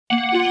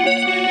Told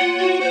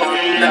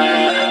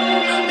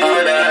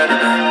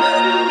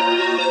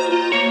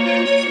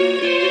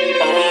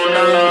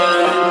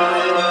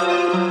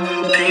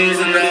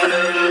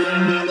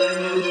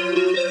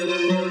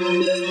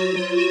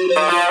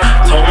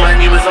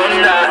man you was on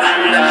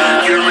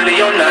that, you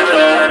really on that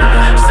though.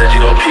 Said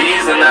you got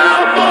peas and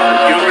that,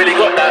 but you really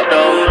got that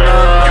though.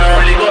 You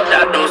really got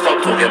that though.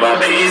 Stop talking about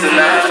peas and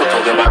that. Stop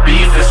talking about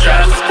beef and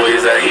straps. These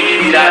boys are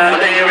eat that,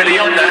 but they ain't really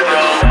on that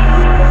though.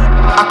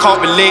 I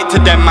can't relate to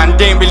them, man,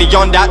 they ain't really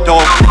on that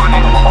though.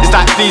 It's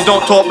like, please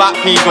don't talk about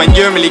peas when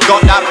you ain't really got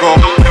that, bro.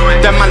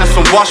 Them man are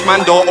some wash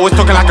man though, always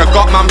talking like a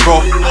got man,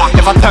 bro.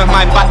 If I turn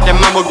my back, then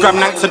man will grab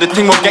nanks, so the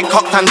thing will get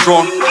cocked and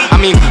drawn.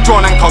 I mean,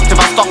 drawn and cocked, if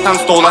I stopped and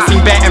stole, I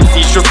seen bare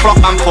MCs should flop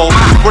and fall.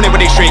 Running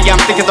with it straight, yeah,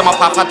 I'm sticking to my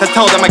path, had to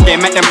tell them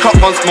again, make them clock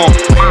once more.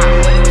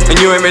 And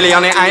you ain't really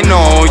on it, I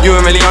know, you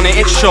ain't really on it,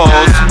 it shows.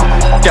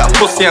 Get a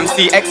pussy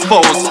MC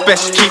exposed,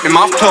 best keep me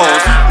mouth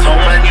closed. Told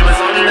man you was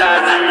on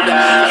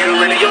that, you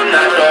really on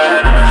that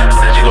though.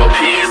 Said you got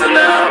peas and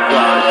that,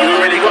 but you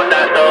really got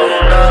that though.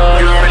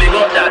 You really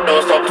got that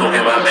though. Stop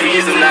talking about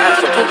peas and that.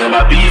 Stop talking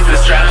about beef and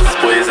straps. These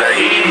boys are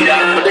eat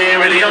that, but they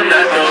ain't really on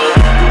that though.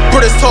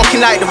 Brothers talking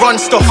like the run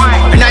stuff,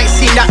 and I ain't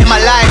seen that in my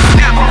life.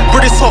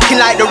 Brothers talking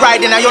like the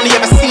riding, I only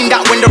ever seen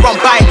that when they're on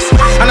bikes.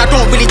 And I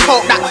don't really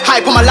talk that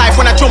hype on my life.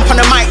 When I jump on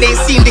the mic, they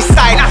ain't seen this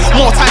side.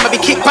 More time I be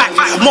kicked back,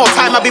 more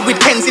time I be with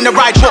Kens in the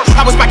ride. But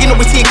I was bagging up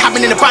with Fidzcam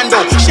in the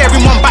bando,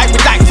 sharing one bike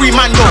with like 3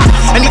 mando.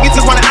 And niggas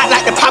just wanna act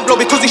like the Pablo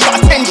because he shot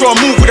a 10-draw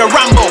move with a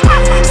Rambo.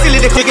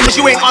 Silly the figures,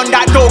 you ain't on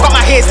that dough. Got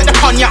my hair set the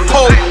cognac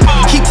pole.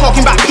 Keep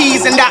talking about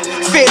peas and that.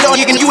 Fail on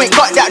you ain't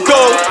got that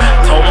dough.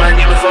 Told man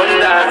you was on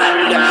that,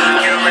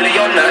 you really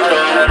on that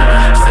though.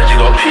 Said you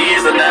got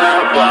peas and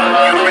that, but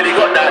you really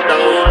got that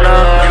though.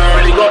 You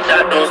really got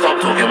that though.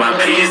 Stop talking about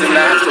peas and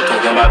that. Stop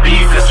talking about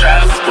beef and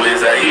straps. These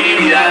boys are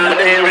eat that, but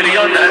they ain't really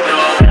on that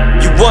though.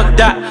 You want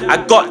that, I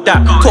got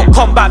that. Talk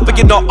combat, but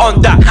you're not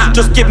on that.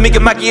 Just give me a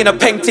Maggie in a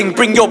painting.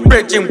 Bring your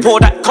bridge and pour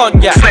that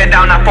cognac. Swear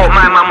down, I thought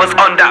my man was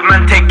on that.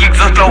 Man, take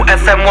Yxngz flow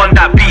SM1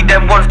 that. Beat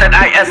them ones that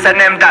I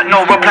SNM that.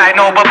 No reply,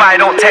 no bye-bye,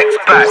 don't text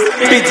back.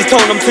 Busy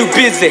tone, I'm too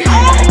busy.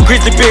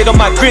 Grizzly beard on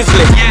my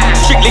grizzly.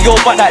 Strictly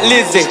all but that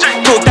Lizzie.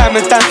 Till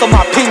diamonds dance on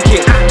my pinky.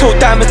 Till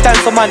diamonds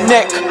dance on my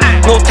neck.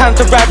 No time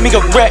to ride me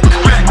a wreck.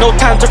 No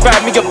time to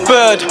ride me a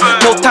bird.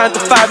 No time to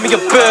find me a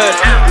bird.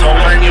 Told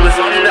man you was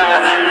on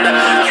that,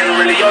 you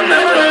really on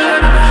that though.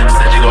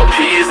 Said you got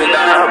peas and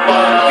that,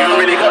 but you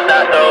really got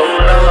that though.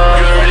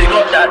 You really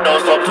got that though.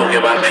 Stop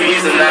talking about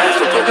peas and that.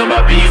 Stop talking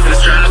about beef and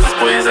straps. These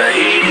boys are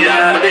eat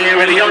that, but they ain't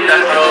really on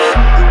that though.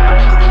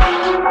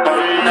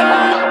 On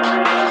that.